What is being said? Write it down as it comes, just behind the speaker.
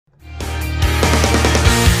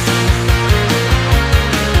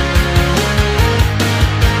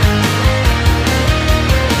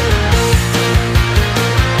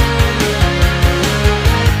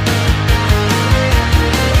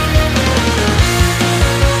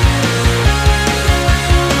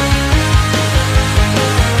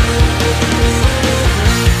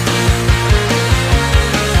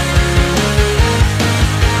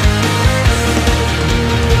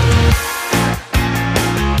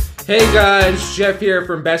Hey guys, Jeff here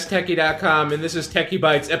from BestTechie.com, and this is Techie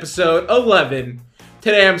Bites episode 11.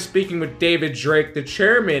 Today I'm speaking with David Drake, the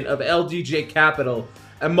chairman of LDJ Capital,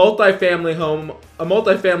 a multifamily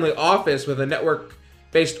office with a network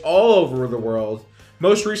based all over the world.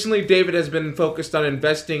 Most recently, David has been focused on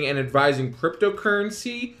investing and advising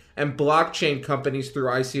cryptocurrency and blockchain companies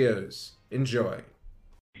through ICOs. Enjoy.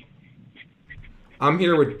 I'm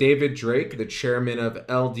here with David Drake, the chairman of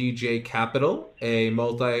LDJ Capital, a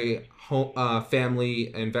multi-family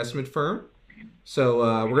investment firm. So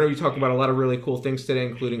we're going to be talking about a lot of really cool things today,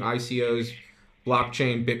 including ICOs,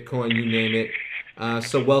 blockchain, Bitcoin, you name it.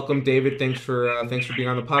 So welcome, David. Thanks for being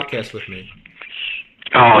on the podcast with me.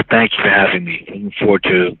 Oh, thank you for having me. Looking forward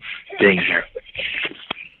to being here.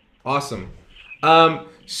 Awesome.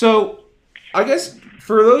 So I guess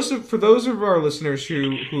for those of our listeners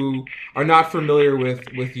who are not familiar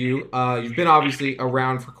with you, you've been obviously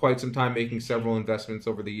around for quite some time, making several investments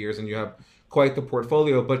over the years, and you have quite the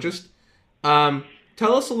portfolio. But just tell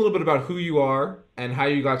us a little bit about who you are and how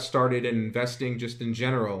you got started in investing, just in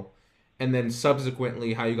general, and then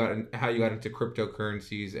subsequently how you got into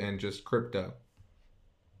cryptocurrencies and just crypto.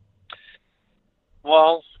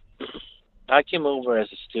 Well, I came over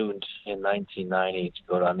as a student in 1990 to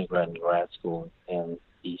go to undergrad and grad school in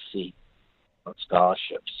D.C. on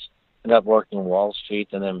scholarships. Ended up working Wall Street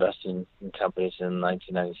and investing in companies in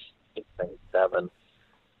 1996, 97.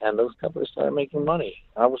 And those companies started making money.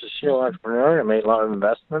 I was a serial entrepreneur and made a lot of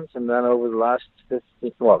investments. And then over the last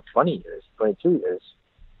 20 years, 22 years,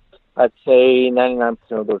 I'd say 99%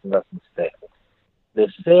 of those investments failed. They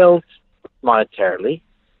failed monetarily,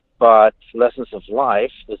 but lessons of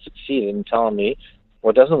life that succeeded in telling me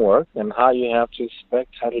what doesn't work and how you have to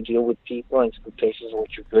expect how to deal with people and expectations of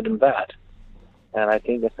what you're good and bad. And I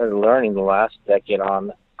think I started learning the last decade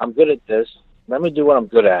on, I'm good at this, let me do what I'm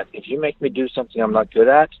good at. If you make me do something I'm not good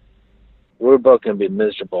at, we're both going to be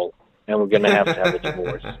miserable, and we're going to have a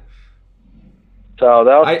divorce. So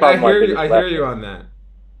that was I hear you on that.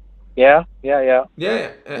 Yeah. Yeah,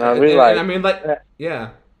 And I realized,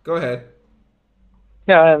 go ahead.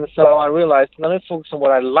 Yeah, and so I realized, let me focus on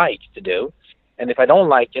what I like to do. And if I don't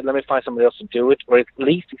like it, let me find somebody else to do it, or at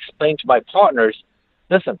least explain to my partners,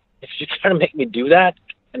 listen, if you're trying to make me do that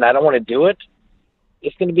and I don't want to do it,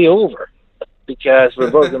 it's going to be over because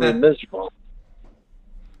we're both going to be miserable.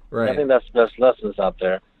 Right. I think that's the best lessons out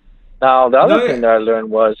there. Now, the other thing that I learned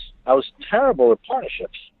was I was terrible with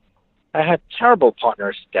partnerships. I had terrible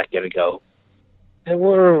partners a decade ago. They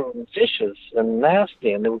were vicious and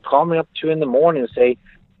nasty, and they would call me up 2 a.m. and say,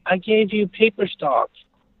 I gave you paper stock.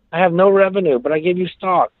 I have no revenue, but I gave you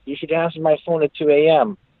stock. You should answer my phone at 2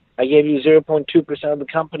 a.m. I gave you 0.2% of the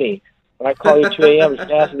company. When I call you 2 a.m., you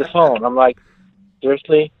should answer the phone. I'm like,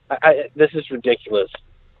 seriously? This is ridiculous.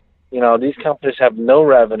 You know, these companies have no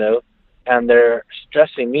revenue, and they're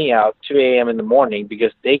stressing me out 2 a.m. in the morning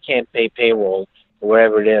because they can't pay payroll or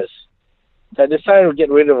wherever it is. So I decided to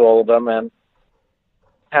get rid of all of them and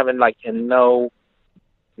having like a no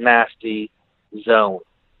nasty zone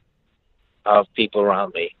of people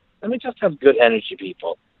around me. Let me just have good energy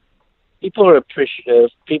people. People who are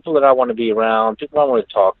appreciative, people that I want to be around, people I want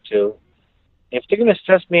to talk to. If they're going to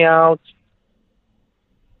stress me out,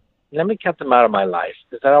 let me cut them out of my life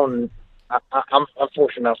because I'm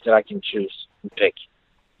fortunate enough that I can choose and pick,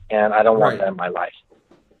 and I don't want that in my life.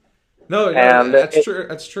 No, that's true.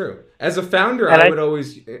 That's true. As a founder, I would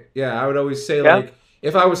always say, like,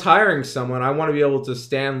 if I was hiring someone, I want to be able to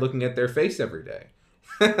stand looking at their face every day.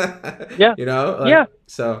 Yeah. You know?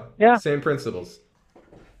 So, same principles.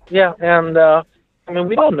 Yeah, and I mean,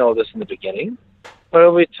 we all know this in the beginning, but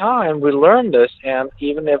over time, we learn this, and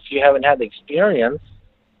even if you haven't had the experience,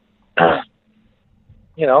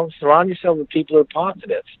 you know, surround yourself with people who are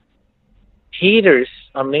positive. Haters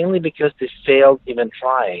are mainly because they failed even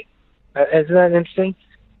trying. Isn't that interesting?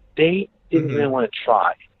 They didn't even want to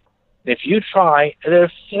try. If you try, they're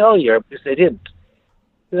a failure because they didn't.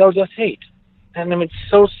 They'll just hate. And I mean, it's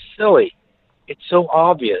so silly. It's so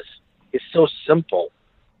obvious. It's so simple.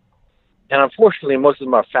 And unfortunately, most of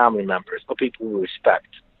them are family members or people we respect.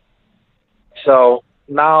 So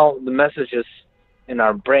now the messages in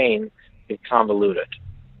our brain get convoluted.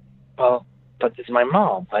 Well, but it's my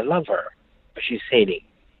mom. I love her. But she's hating.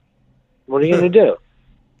 What are you going to do?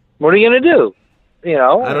 What are you going to do? You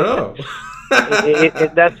know? I don't know.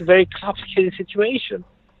 That's a very complicated situation.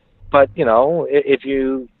 But, you know, if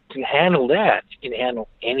you can handle that, you can handle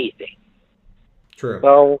anything. True.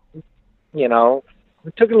 So, you know,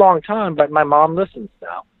 it took a long time, but my mom listens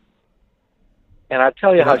now. And I'll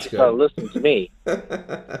tell you how she started listening to me.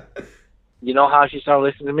 You know how she started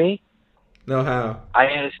listening to me? No, how?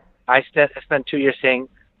 I spent 2 years saying,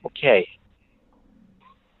 okay.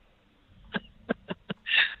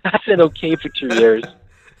 I said okay for 2 years.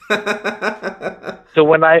 So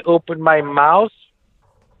when I opened my mouth,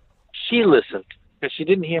 she listened because she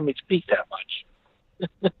didn't hear me speak that much.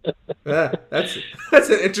 Yeah, that's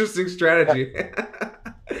an interesting strategy.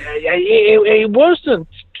 It wasn't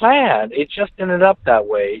planned. It just ended up that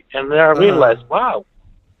way. And then I Uh-huh. realized, wow,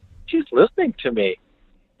 she's listening to me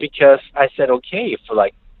because I said okay for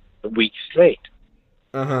like a week straight.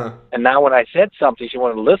 Uh-huh. And now when I said something, she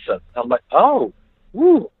wanted to listen. I'm like, oh,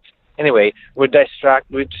 woo. Anyway, we're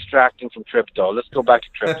distracting from crypto. Let's go back to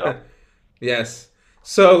crypto. Yes.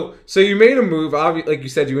 So you made a move. Like you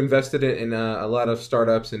said, you invested in a lot of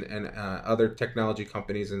startups and other technology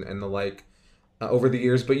companies and the like over the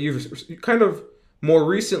years. But you've kind of more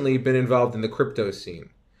recently been involved in the crypto scene.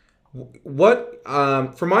 What,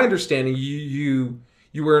 from my understanding, you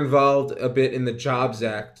were involved a bit in the Jobs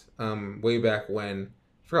Act way back when.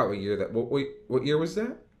 I forgot what year that. What year was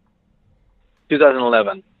that?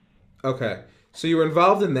 2011. Okay. So you were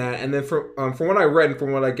involved in that, and then from what I read and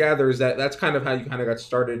from what I gather is that that's kind of how you kind of got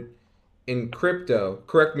started in crypto.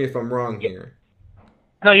 Correct me if I'm wrong Yeah. here.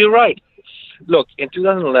 No, you're right. Look, in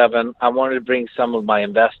 2011, I wanted to bring some of my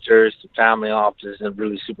investors, family offices, and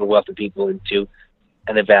really super wealthy people into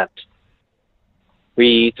an event.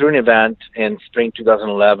 We threw an event in spring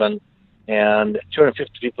 2011, and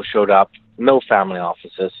 250 people showed up. No family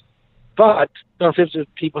offices, but 250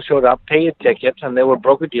 people showed up, paid a ticket, and they were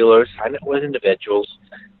broker dealers, high net worth individuals,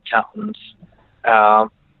 accountants, um,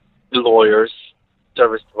 lawyers,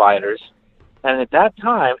 service providers. And at that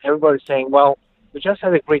time, everybody was saying, well, we just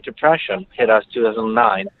had a Great Depression hit us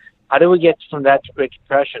 2009. How do we get from that to Great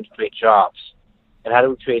Depression to create jobs? And how do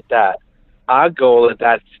we create that? Our goal at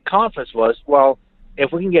that conference was, well,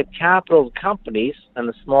 if we can get capital to companies and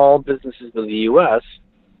the small businesses of the U.S.,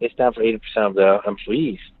 they stand for 80% of the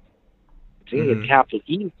employees. If we can get Mm-hmm. capital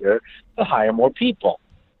easier, they'll hire more people.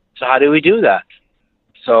 So how do we do that?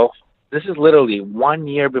 So this is literally 1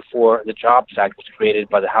 year before the Jobs Act was created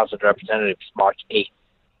by the House of Representatives, March 8th.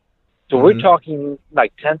 So we're Mm-hmm. talking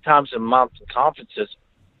like 10 times a month in conferences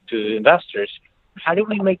to investors. How do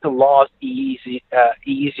we make the laws easier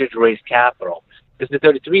to raise capital? Because the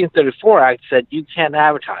 33 and 34 Act said you can't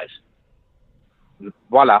advertise.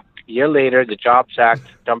 Voila. A year later, the Jobs Act,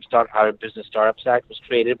 Jumpstart Out of Business Startups Act, was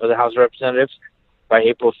created by the House of Representatives. By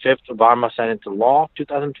April 5th, Obama signed into law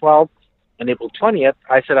 2012. On April 20th,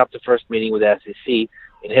 I set up the first meeting with the SEC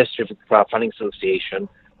in history for the Crowdfunding Association.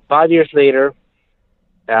 5 years later,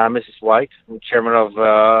 Mrs. White, chairman of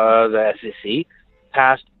the SEC,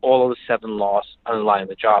 passed all of the 7 laws underlying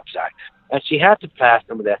the Jobs Act. And she had to pass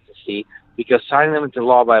them with the SEC because signing them into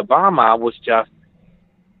law by Obama was just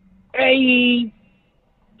a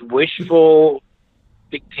wishful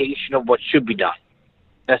dictation of what should be done.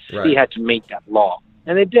 The SEC Right. had to make that law,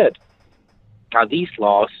 and they did. Now, these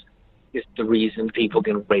laws is the reason people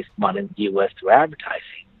can raise money in the U.S. through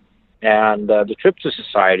advertising. And the Crypto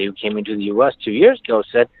Society, who came into the U.S. 2 years ago,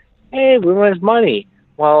 said, "Hey, we raise money."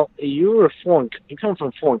 Well, you come from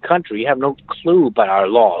a foreign country. You have no clue about our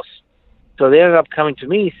laws. So they ended up coming to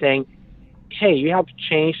me saying, "Hey, you have to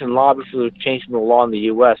change and lobby for changing the law in the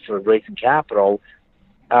U.S. for raising capital.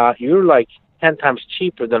 You're like 10 times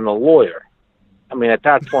cheaper than a lawyer." I mean, at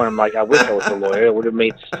that point, I'm like, I wish I was a lawyer. I would have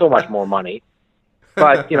made so much more money.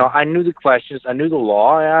 But I knew the questions, I knew the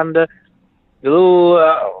law, and the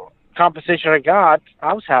little compensation I got,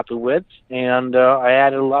 I was happy with, and I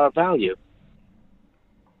added a lot of value.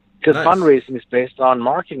 Because Nice. fundraising is based on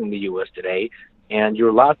marketing in the U.S. today, and you're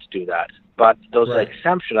allowed to do that. But those are Right.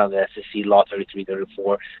 exemption on the SEC Law 33,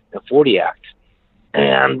 34, and 40 Act.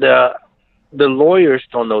 And the lawyers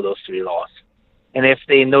don't know those 3 laws. And if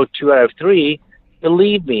they know 2 out of 3,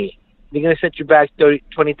 believe me, they're going to set you back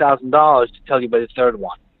 $20,000 to tell you about the third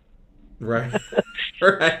one. Right.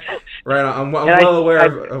 Right. Right. I'm And well aware I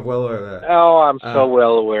of well aware of that. oh, I'm so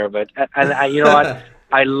well aware of it. And you know what? Uh,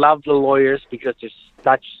 I love the lawyers because they're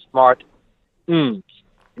such smart. Mm,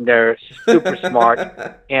 they're super smart,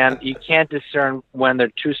 and you can't discern when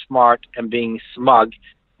they're too smart and being smug,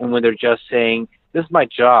 and when they're just saying, "This is my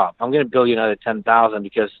job. I'm going to bill you another 10,000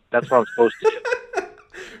 because that's what I'm supposed to do."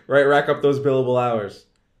 right. Rack up those billable hours.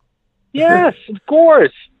 Yes, of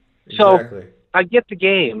course. So Exactly. I get the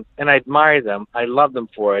game, and I admire them. I love them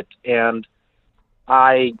for it, and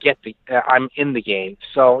I'm in the game.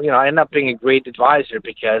 So I end up being a great advisor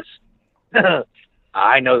because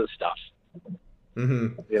I know the stuff. Hmm.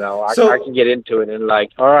 I So can get into it and like,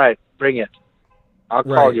 all right, bring it. I'll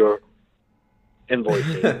call right. your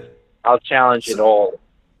invoicing. I'll challenge it so, all.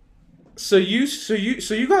 so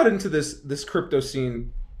you got into this crypto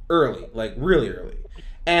scene early, like really early.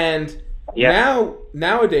 And Yeah.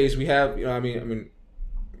 nowadays we have, I mean,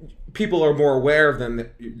 people are more aware of them.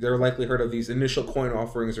 They're likely heard of these initial coin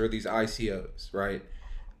offerings or these ICOs, right?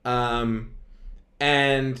 Um,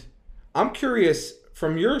 and I'm curious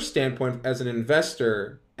from your standpoint as an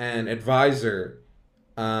investor and advisor,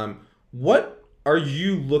 what are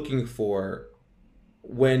you looking for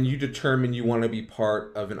when you determine you want to be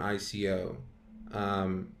part of an ICO?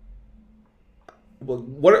 Um, well,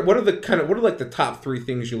 what are the what are like the top three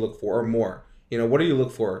things you look for or more? What do you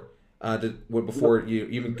look for Look, before you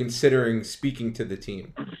even considering speaking to the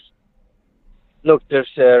team? look, there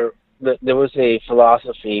was a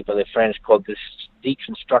philosophy by the French called this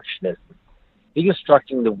deconstructionism.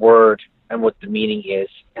 Deconstructing the word and what the meaning is,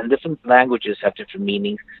 and different languages have different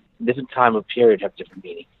meanings, different time of period have different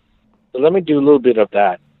meanings. So let me do a little bit of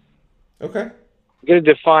that. Okay. I'm going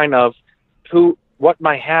to define of what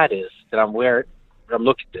my hat is that I'm wearing when I'm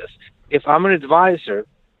looking at this. If I'm an advisor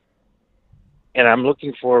and I'm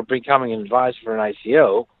looking for becoming an advisor for an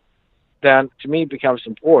ICO, then to me it becomes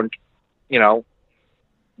important, you know,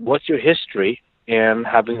 what's your history in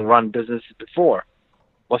having run businesses before?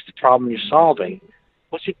 What's the problem you're solving?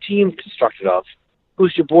 What's your team constructed of?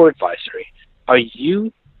 Who's your board advisory? Are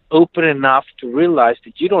you open enough to realize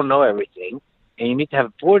that you don't know everything and you need to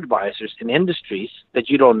have board advisors in industries that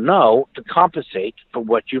you don't know to compensate for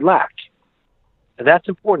what you lack? And that's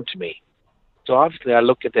important to me. So obviously I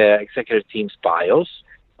look at the executive team's bios,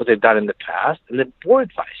 what they've done in the past, and the board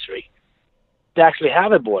advisory. To actually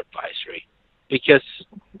have a board advisory, because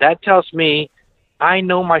that tells me I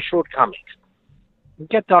know my shortcomings. You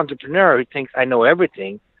get the entrepreneur who thinks I know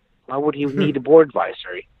everything, why would he need a board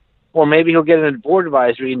advisory? Or maybe he'll get a board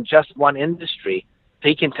advisory in just one industry so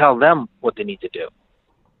he can tell them what they need to do.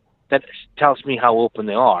 That tells me how open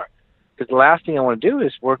they are. Because the last thing I want to do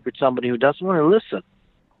is work with somebody who doesn't want to listen.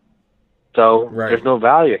 So Right. there's no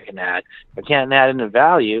value I can add. If I can't add any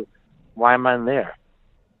value, why am I there?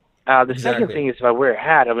 The second Exactly. thing is if I wear a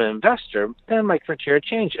hat of an investor, then my criteria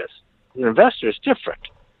changes. An investor is different.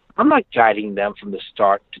 I'm not guiding them from the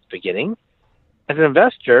start to the beginning. As an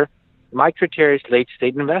investor, my criteria is late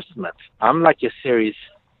stage investments. I'm like a Series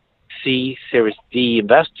C, Series D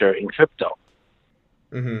investor in crypto.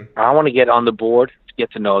 Mm-hmm. I want to get on the board to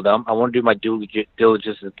get to know them. I want to do my due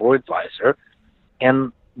diligence as a board advisor.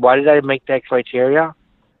 And why did I make that criteria?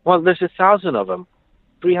 Well, there's 1,000 of them.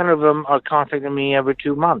 300 of them are contacting me every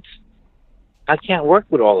 2 months. I can't work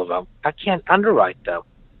with all of them. I can't underwrite them.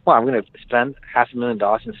 Well, I'm going to spend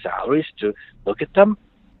 $500,000 in salaries to look at them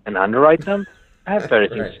and underwrite them. I have better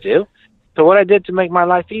things Right. to do. So what I did to make my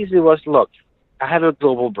life easy was, look, I have a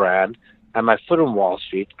global brand. I have my foot on Wall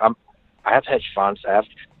Street. I have hedge funds. I have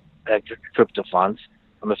crypto funds.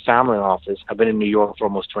 I'm a family office. I've been in New York for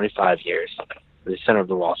almost 25 years. The center of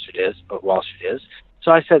the Wall Street is.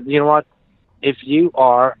 So I said, you know what? If you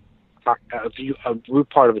are we're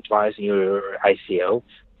part of advising your ICO,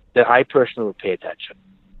 then I personally will pay attention.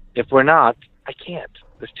 If we're not, I can't.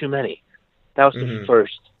 There's too many. That was the Mm-hmm.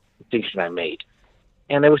 first distinction I made.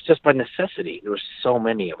 And it was just by necessity. There were so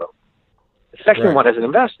many of them. The second Right. one as an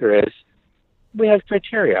investor is we have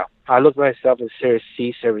criteria. I look at myself as a Series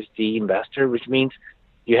C, Series D investor, which means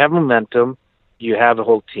you have momentum, you have a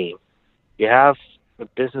whole team. You have a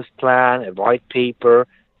business plan, a white paper,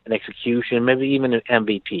 an execution, maybe even an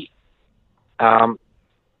MVP. Um,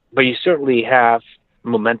 but you certainly have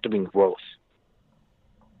momentum in growth.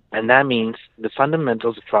 And that means the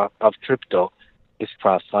fundamentals of crypto is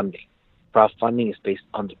crowdfunding. Crowdfunding is based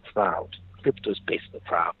on the crowd. Crypto is based on the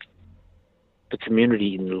crowd. The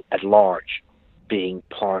community at large being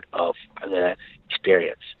part of the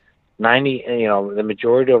experience. The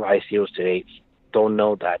majority of ICOs today don't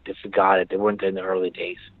know that. They forgot it. They weren't there in the early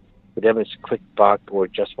days. For them, it's a quick buck or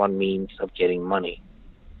just one means of getting money.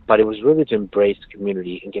 But it was really to embrace the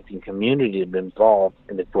community and get the community to be involved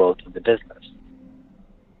in the growth of the business.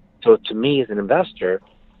 So to me, as an investor,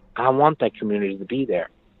 I want that community to be there.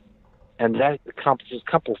 And that accomplishes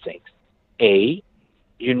a couple of things. A,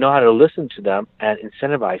 you know how to listen to them and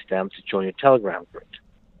incentivize them to join your Telegram group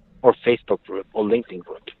or Facebook group or LinkedIn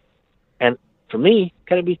group. And for me,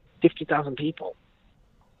 got to be 50,000 people.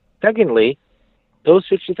 Secondly, those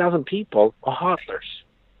 50,000 people are hodlers.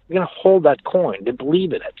 They're going to hold that coin. They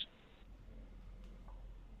believe in it.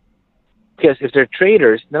 Because if they're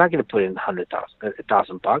traders, they're not going to put in $100,000.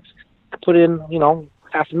 They put in,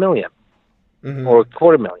 $500,000 or Mm-hmm.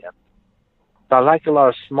 $250,000. So I like a lot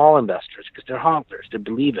of small investors because they're hodlers. They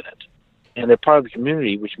believe in it. And they're part of the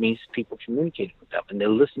community, which means people communicate with them and they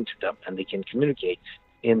listen to them and they can communicate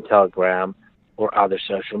in Telegram or other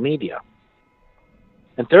social media.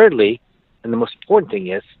 And thirdly, and the most important thing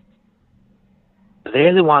is,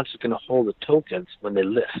 they're the ones who can hold the tokens when they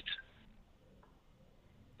list.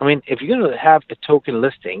 I mean, if you're going to have a token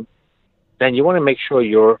listing, then you want to make sure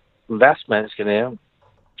your investment is going to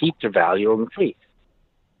keep their value or increase.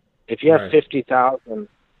 If you have Right. 50,000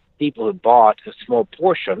 people who bought a small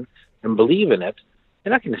portion and believe in it,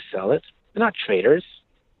 they're not going to sell it. They're not traders.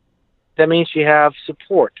 That means you have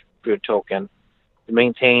support for your token to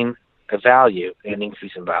maintain a value, an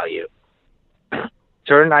increase in value.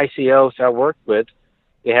 Certain ICOs I worked with,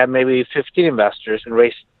 they have maybe 15 investors and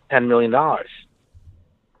raised $10 million. And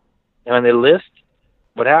when they list,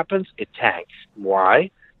 what happens? It tanks. Why?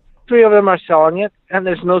 3 of them are selling it, and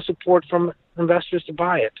there's no support from investors to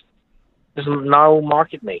buy it. There's no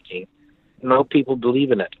market making. No people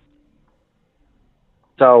believe in it.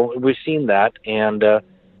 So we've seen that, and the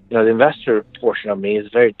investor portion of me is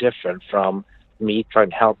very different from me trying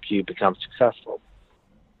to help you become successful.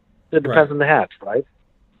 It depends Right. on the hat, right?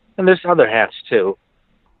 And there's other hats too,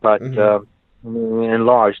 but in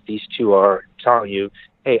large, these two are telling you,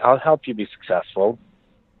 "Hey, I'll help you be successful,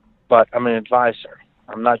 but I'm an advisor.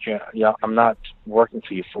 I'm not working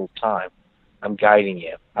for you full time. I'm guiding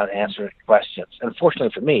you. I'm answering questions." And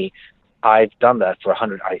fortunately for me, I've done that for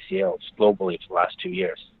 100 ICOs globally for the last 2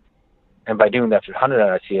 years. And by doing that for 100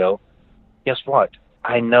 ICO, guess what?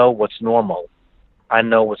 I know what's normal. I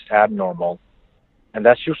know what's abnormal. And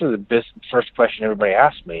that's usually the first question everybody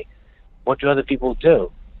asks me. What do other people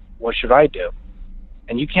do? What should I do?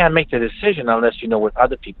 And you can't make the decision unless you know what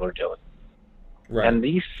other people are doing. Right. And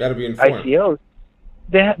these Got to be informed. ICOs,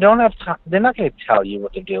 they don't have time. They're not going to tell you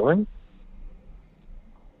what they're doing.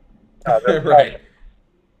 Right.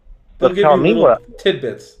 They'll They'll give tell you me little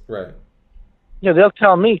tidbits. Right. they'll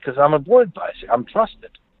tell me because I'm a board advisor. I'm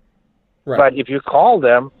trusted. Right. But if you call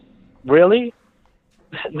them, really,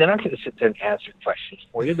 they're not going to sit there and answer questions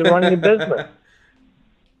for you. They're running a business.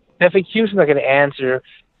 FAQs are not going to answer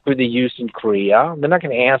who they used in Korea. They're not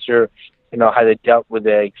going to answer, how they dealt with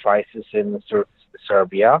the crisis in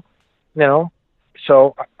Serbia.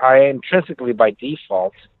 So I intrinsically, by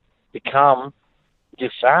default, become de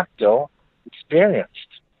facto experienced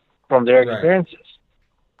from their Right. experiences.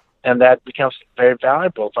 And that becomes very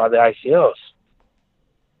valuable for other ICOs.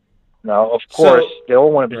 Now, of course, they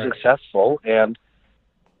all want to be Right. successful, and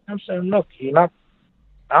I'm saying, look,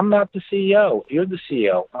 I'm not the CEO. You're the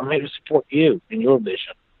CEO. I'm here to support you in your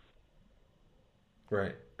vision.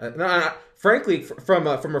 Right. Frankly, from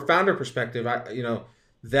a founder perspective,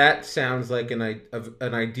 that sounds like an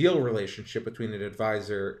ideal relationship between an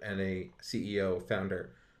advisor and a CEO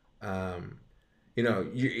founder.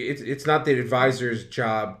 It's not the advisor's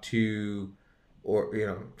job to, or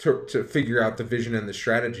to figure out the vision and the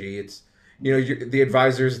strategy. It's the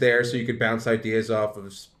advisor's there so you could bounce ideas off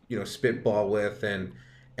of, spitball with and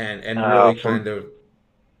really kind of.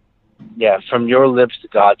 Yeah, from your lips to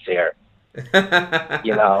God's ear.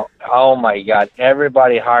 Oh my God,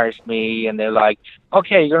 everybody hires me and they're like,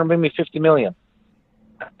 okay, you're gonna bring me 50 million.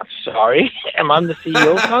 I'm sorry, am I the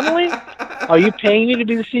CEO suddenly? Are you paying me to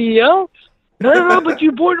be the CEO? No, but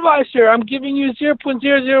you board advisor, I'm giving you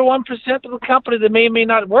 0.001% of the company that may or may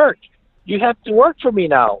not work. You have to work for me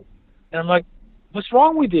now. And I'm like, what's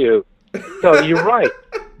wrong with you? So you're right.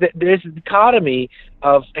 There's a dichotomy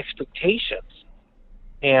of expectations.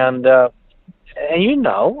 And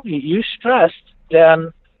you stressed,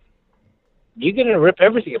 then you're going to rip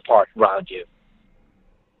everything apart around you.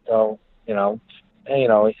 So,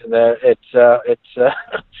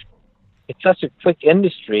 it's such a quick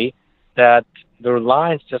industry that the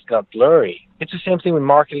lines just got blurry. It's the same thing with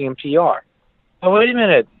marketing and PR. Oh, wait a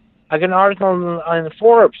minute. I got an article on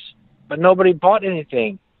Forbes, but nobody bought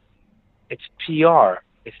anything. It's PR.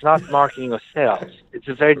 It's not marketing or sales. It's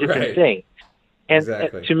a very different thing. And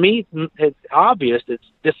Exactly. To me, it's obvious it's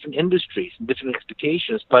different industries, different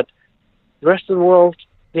expectations, but the rest of the world,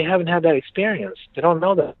 they haven't had that experience. They don't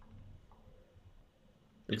know that.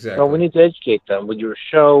 Exactly. So we need to educate them with your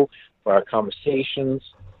show, for our conversations,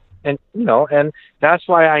 and that's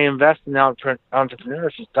why I invest in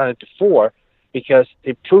entrepreneurs who've done it before, because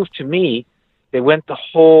they proved to me they went the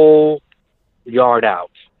whole yard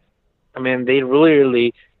out. I mean, they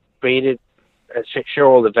really created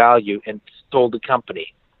shareholder value and sold the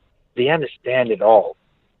company. They understand it all,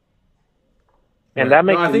 and that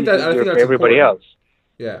makes it easier for everybody else.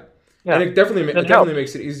 Yeah, and it definitely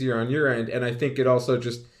makes it easier on your end, and I think it also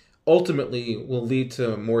just ultimately will lead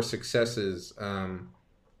to more successes,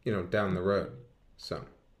 down the road. So,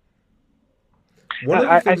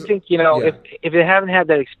 I think if they haven't had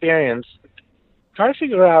that experience, try to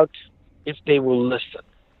figure out if they will listen.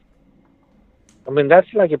 I mean,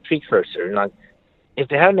 that's like a precursor. Like, if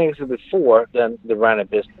they haven't exited before, then they ran a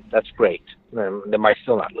business. That's great. then they might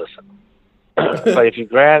still not listen. But if you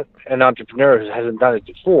grant an entrepreneur who hasn't done it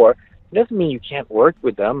before, it doesn't mean you can't work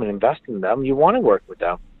with them and invest in them. You want to work with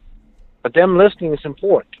them. But them listening is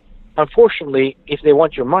important. Unfortunately, if they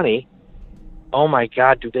want your money, oh my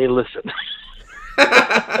God, do they listen?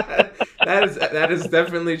 That is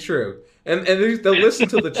definitely true. And they'll listen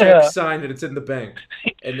till the check's signed and it's in the bank.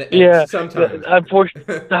 And sometimes.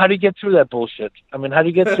 Unfortunately, so how do you get through that bullshit? I mean, how do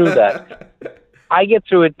you get through that? I get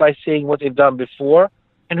through it by seeing what they've done before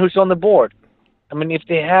and who's on the board. I mean, if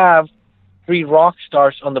they have 3 rock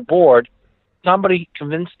stars on the board, somebody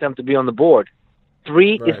convinced them to be on the board.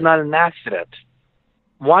 3 Right. is not an accident.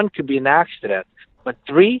 1 could be an accident, but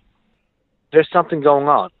 3, there's something going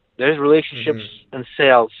on. There's relationships and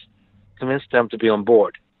sales convinced them to be on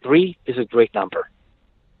board. 3 is a great number.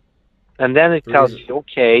 And then it tells you,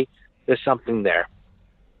 okay, there's something there.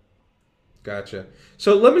 Gotcha.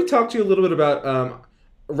 So let me talk to you a little bit about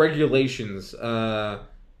regulations,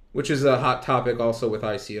 which is a hot topic also with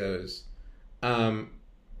ICOs.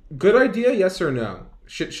 Good idea, yes or no?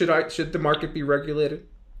 Should the market be regulated?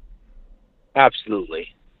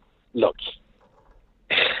 Absolutely. Look,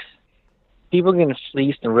 people getting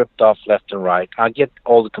fleeced and ripped off left and right. I get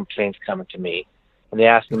all the complaints coming to me, and they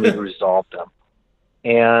asking me to resolve them.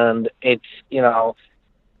 And it's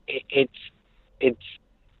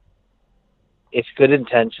good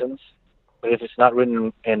intentions, but if it's not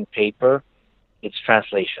written in paper, it's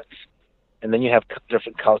translations. And then you have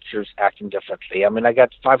different cultures acting differently. I mean, I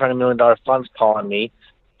got $500 million funds calling me,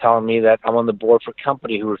 telling me that I'm on the board for a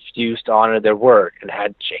company who refused to honor their word and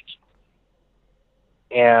handshake.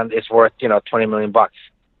 And it's worth, $20 million.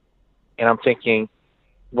 And I'm thinking,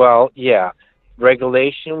 well, yeah,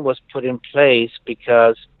 regulation was put in place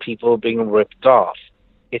because people are being ripped off.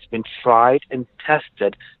 It's been tried and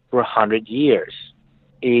tested for 100 years.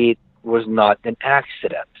 It was not an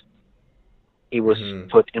accident. It was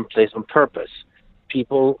put in place on purpose.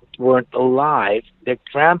 People weren't alive. Their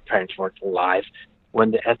grandparents weren't alive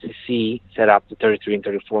when the SEC set up the 33 and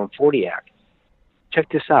 34 and 40 Act. Check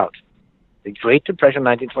this out. The Great Depression of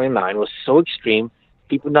 1929 was so extreme,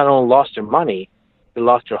 people not only lost their money, they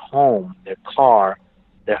lost their home, their car,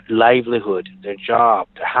 their livelihood, their job,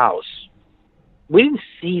 their house. We didn't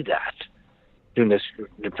see that during this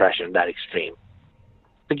depression, that extreme.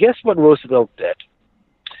 But guess what Roosevelt did?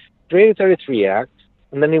 Created the 33 Act,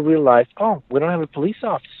 and then he realized, we don't have a police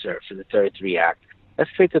officer for the 33 Act. Let's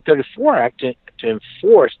create the 34 Act to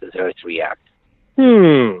enforce the 33 Act.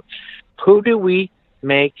 Who do we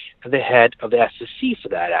make the head of the SEC for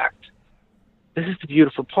that act? This is the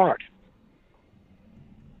beautiful part.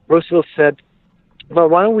 Roosevelt said, well,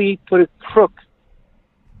 why don't we put a crook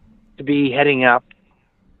to be heading up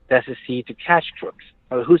the SEC to catch crooks?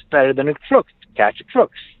 Well, who's better than a crook to catch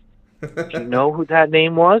crooks? Do you know who that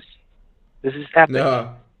name was? This is epic.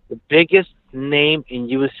 No. The biggest name in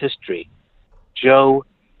U.S. history, Joe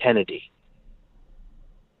Kennedy.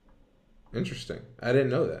 Interesting. I didn't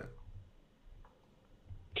know that.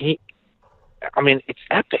 It's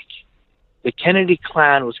epic. The Kennedy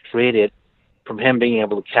clan was created from him being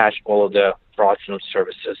able to catch all of the fraudulent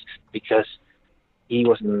services because he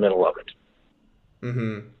was in the middle of it.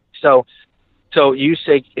 Mm-hmm. So you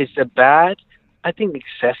say, is it bad? I think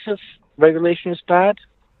excessive regulation is bad.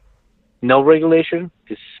 No regulation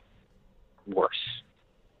is worse.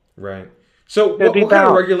 Right. So what kind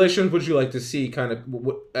of regulations would you like to see? Kind of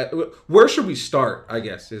where should we start? I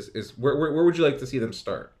guess is where would you like to see them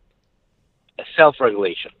start?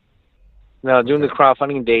 Self-regulation. Now, during the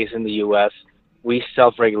crowdfunding days in the U.S., we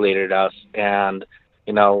self-regulated us, and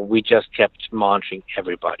we just kept monitoring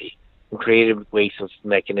everybody and created ways of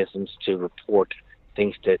mechanisms to report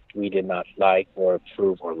things that we did not like or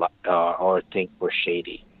approve or think were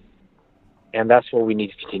shady. And that's what we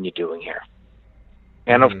need to continue doing here.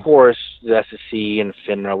 And of course, the SEC and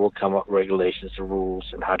FINRA will come up with regulations and rules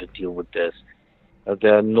and how to deal with this.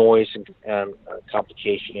 The noise and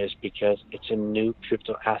complication is because it's a new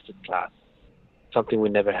crypto asset class, something we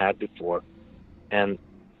never had before. And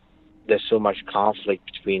there's so much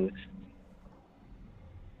conflict between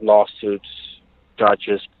lawsuits,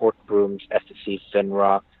 judges, courtrooms, SEC,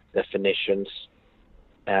 FINRA, definitions,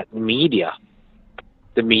 and media.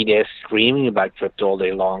 The media is screaming about crypto all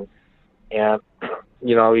day long. And,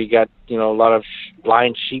 you got, a lot of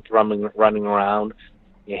blind sheep running around,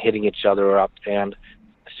 hitting each other up. And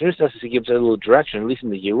as soon as SEC gives a little direction, at least in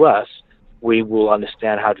the U.S., we will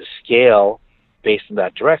understand how to scale based on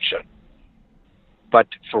that direction. But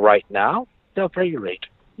for right now, they'll regulate.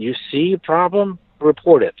 You see a problem,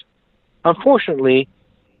 report it. Unfortunately,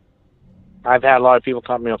 I've had a lot of people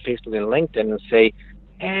come to me on Facebook and LinkedIn and say,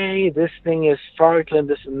 hey, this thing is fraudulent,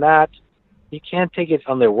 this and that. you can't take it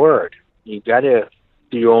on their word. You got to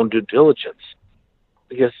do your own due diligence,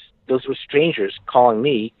 because those were strangers calling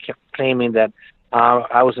me, kept claiming that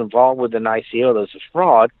I was involved with an ICO that was a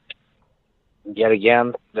fraud. Yet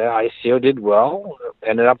again, the ICO did well,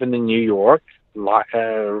 ended up in New York,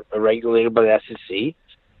 regulated by the SEC,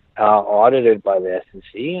 audited by the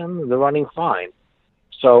SEC, and they're running fine.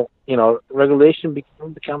 So, regulation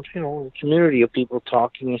becomes, a community of people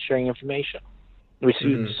talking and sharing information. We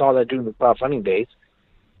saw that during the crowdfunding days,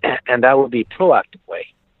 and that would be a proactive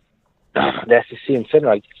way. The SEC and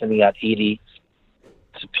FINRA sending out 80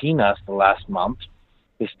 subpoenas the last month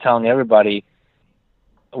is telling everybody,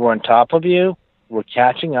 we're on top of you, we're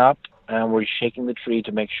catching up, and we're shaking the tree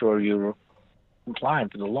to make sure you're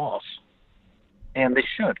compliant with the laws. And they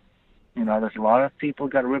should. There's a lot of people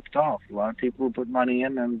got ripped off. A lot of people who put money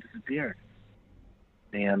in and disappeared.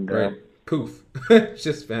 And right. Poof.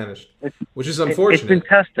 Just vanished. Which is unfortunate. It's been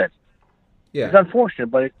tested. Yeah. It's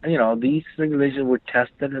unfortunate, but these regulations were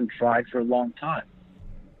tested and tried for a long time.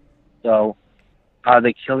 So, are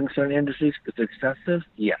they killing certain industries because they're excessive?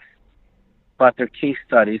 Yes. But they're case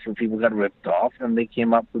studies where people got ripped off and they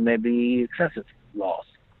came up with maybe excessive laws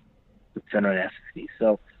with FINRA and SEC.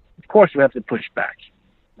 So, of course, we have to push back.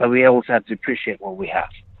 But we also have to appreciate what we have.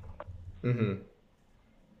 Mm-hmm.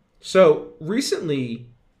 So, recently,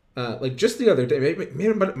 like just the other day, it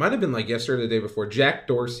might have been like yesterday or the day before, Jack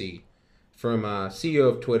Dorsey, from CEO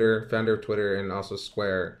of Twitter, founder of Twitter, and also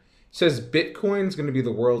Square, says Bitcoin is going to be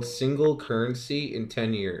the world's single currency in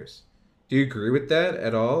 10 years. Do you agree with that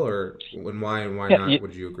at all? Or why not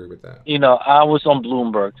would you agree with that? I was on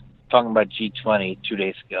Bloomberg talking about G20 2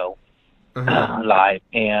 days ago, live,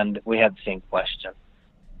 and we had the same question.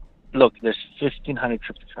 Look, there's 1,500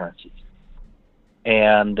 cryptocurrencies.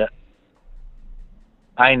 And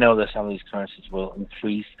I know that some of these currencies will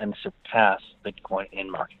increase and surpass Bitcoin in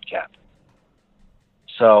market cap.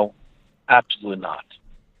 So, absolutely not.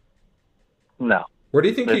 No. Where do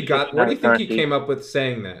you think he came up with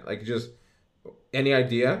saying that? Like, just any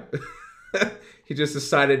idea? He just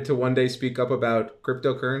decided to one day speak up about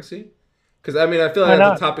cryptocurrency? Because I feel like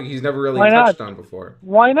that's a topic he's never really touched on before.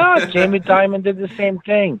 Why not? Jamie Dimon did the same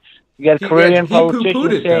thing. You got Korean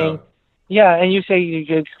politicians saying, and you say you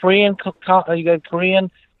get Korean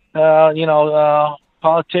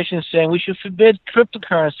politicians saying we should forbid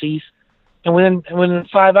cryptocurrencies, and within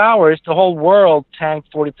 5 hours, the whole world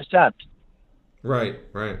tanked 40%. Right.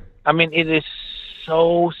 It is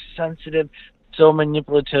so sensitive, so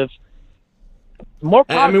manipulative. More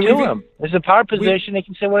power to him. It's a power position. He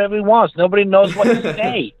can say whatever he wants. Nobody knows what to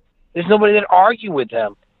say. There's nobody that argue with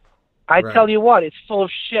him. I tell you what, it's full of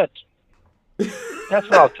shit. That's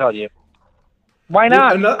what I'll tell you. Why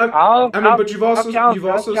not? But you've also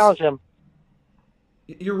challenge him.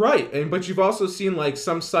 You're right, but you've also seen like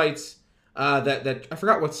some sites that I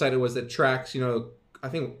forgot what site it was that tracks. I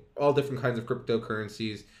think all different kinds of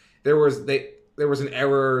cryptocurrencies. There was an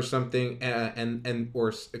error or something, or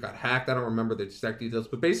it got hacked. I don't remember the exact details,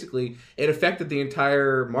 but basically it affected the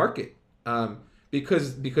entire market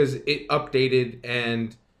because it updated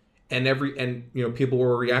and people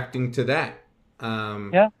were reacting to that.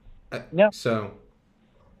 So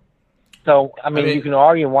you can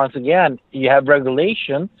argue once again. You have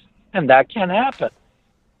regulation, and that can happen.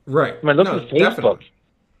 Right. Look at Facebook. Definitely.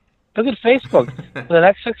 Look at Facebook. For the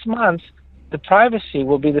next 6 months, the privacy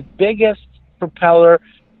will be the biggest propeller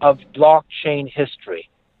of blockchain history.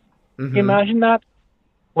 Mm-hmm. Can you imagine that?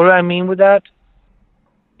 What do I mean with that?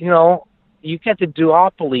 You get the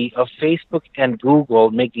duopoly of Facebook and Google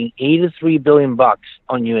making $83 billion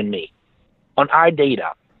on you and me, on our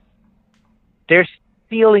data. They're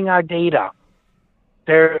stealing our data.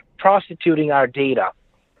 They're prostituting our data,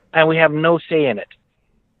 and we have no say in it.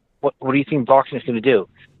 What do you think blockchain is going to do?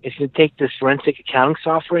 It's going to take this forensic accounting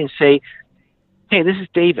software and say, hey, this is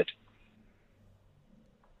David.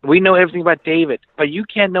 We know everything about David, but you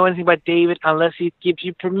can't know anything about David unless he gives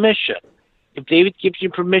you permission. If David gives you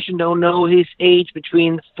permission to know his age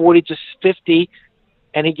between 40 to 50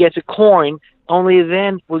 and he gets a coin, only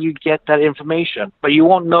then will you get that information. But you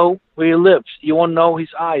won't know where he lives. You won't know his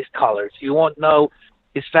eyes colors. You won't know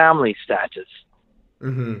his family status.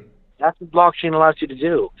 Mm-hmm. That's what blockchain allows you to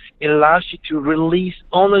do. It allows you to release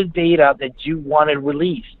only data that you want to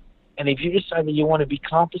release. And if you decide that you want to be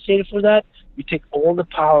compensated for that, you take all the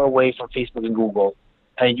power away from Facebook and Google,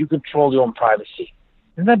 and you control your own privacy.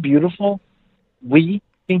 Isn't that beautiful? We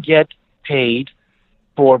can get paid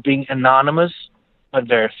for being anonymous but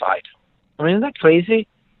verified. Isn't that crazy?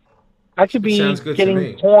 I could be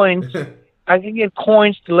getting coins. I can get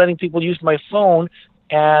coins to letting people use my phone,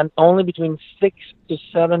 and only between 6 to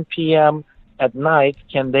 7 p.m. at night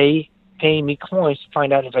can they paying me coins to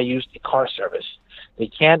find out if I use the car service. They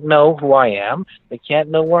can't know who I am. They can't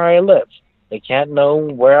know where I live. They can't know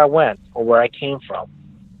where I went or where I came from.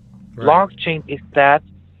 Right. Blockchain is that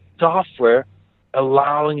software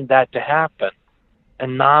allowing that to happen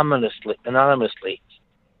anonymously.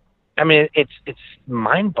 I mean, it's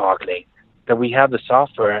mind-boggling that we have the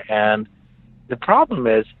software, and the problem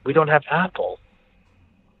is we don't have Apple.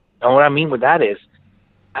 And what I mean with that is,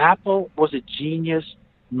 Apple was a genius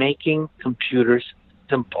making computers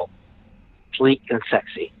simple, sleek, and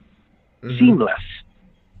sexy, seamless.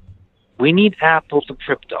 We need Apple for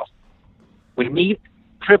crypto. We need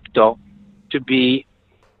crypto to be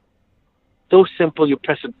so simple you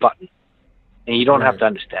press a button and you don't have to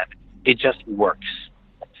understand it. It just works.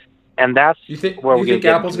 And that's where we're going to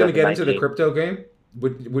get. Apple's going to get into the crypto game?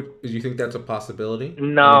 Would do you think that's a possibility?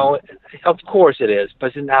 No, of course it is, but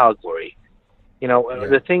it's an allegory. You know,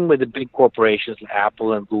 the thing with the big corporations like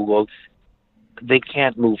Apple and Google, they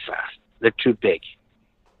can't move fast. They're too big.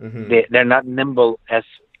 They're not nimble as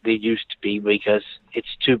they used to be because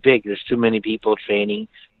it's too big. There's too many people, training,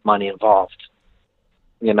 money involved.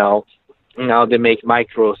 You know, now they make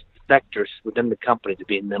micro sectors within the company to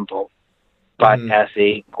be nimble. But as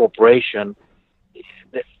a corporation,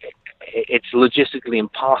 it's logistically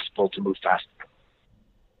impossible to move faster.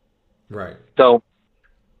 Right. So,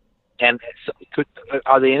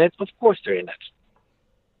 are they in it? Of course they're in it.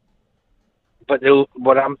 But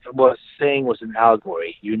what I was saying was an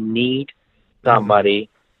allegory. You need somebody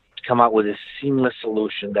to come out with a seamless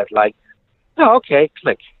solution that, like, oh, okay,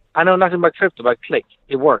 click. I know nothing about crypto, but click.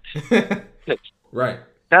 It works. Click. Right.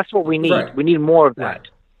 That's what we need. Right. We need more of that. Right.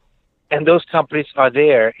 And those companies are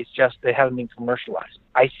there. It's just they haven't been commercialized.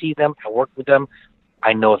 I see them. I work with them.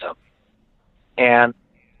 I know them. And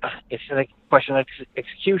it's a question of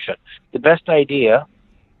execution. The best idea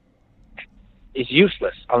is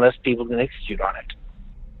useless unless people can execute on it.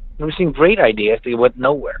 And we've seen great ideas that went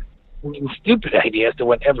nowhere. We've seen stupid ideas that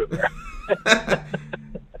went everywhere.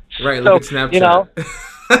 Right, look at Snapchat.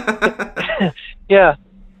 You know,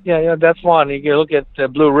 yeah, that's one. You look at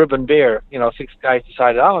Blue Ribbon Beer. You know, 6 guys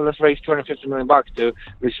decided, let's raise $250 million to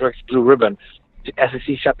resurrect Blue Ribbon. The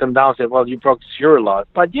SEC shut them down and said, well, you broke the security law.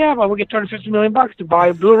 But we'll get $250 million to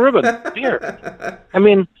buy Blue Ribbon beer. I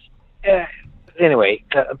mean, anyway,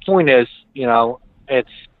 the point is, you know, it's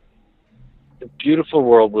a beautiful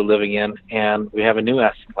world we're living in, and we have a new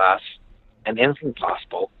asset class, and anything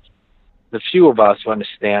possible. The few of us who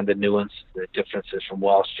understand the nuance, the differences from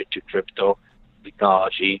Wall Street to crypto,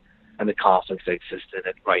 technology, and the conflicts that exist in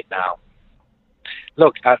it right now.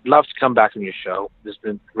 Look, I'd love to come back on your show. This has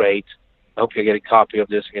been great. I hope you get a copy of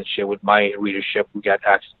this. I can share with my readership. We got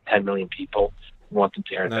access to 10 million people who want them to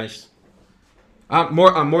hear this. I'm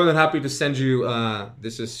more than happy to send you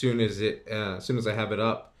this as soon as I have it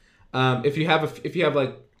up. If you have like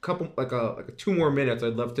a couple like 2 more minutes,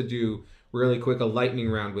 I'd love to do really quick a lightning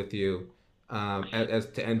round with you as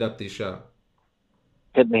to end up the show.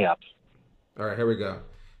 Hit me up. All right, here we go.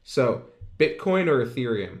 So, Bitcoin or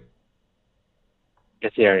Ethereum?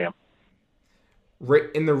 Ethereum.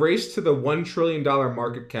 In the race to the $1 trillion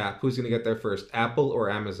market cap, who's going to get there first, Apple or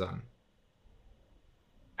Amazon?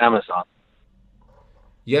 Amazon.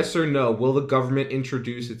 Yes or no, will the government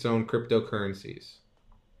introduce its own cryptocurrencies?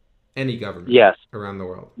 Any government? Yes. Around the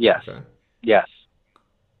world? Yes. Okay. Yes.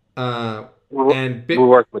 We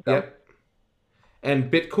work with them. Yep.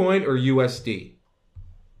 And Bitcoin or USD?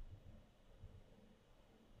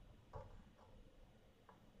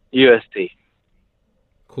 USD.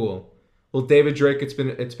 Cool. Well, David Drake, it's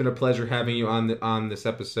been a pleasure having you on this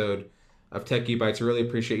episode of Techie Bites. I really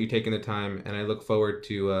appreciate you taking the time, and I look forward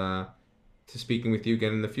to speaking with you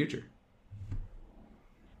again in the future.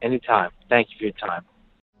 Anytime. Thank you for your time.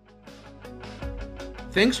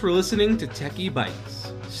 Thanks for listening to Techie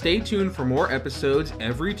Bites. Stay tuned for more episodes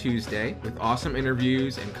every Tuesday with awesome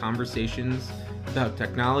interviews and conversations about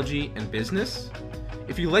technology and business.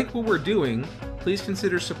 If you like what we're doing, please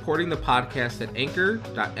consider supporting the podcast at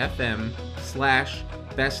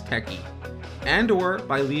anchor.fm/besttechie and/or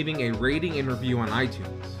by leaving a rating and review on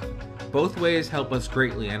iTunes. Both ways help us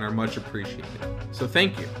greatly and are much appreciated. So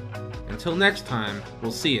thank you. Until next time,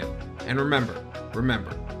 we'll see you. And remember,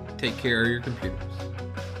 take care of your computers.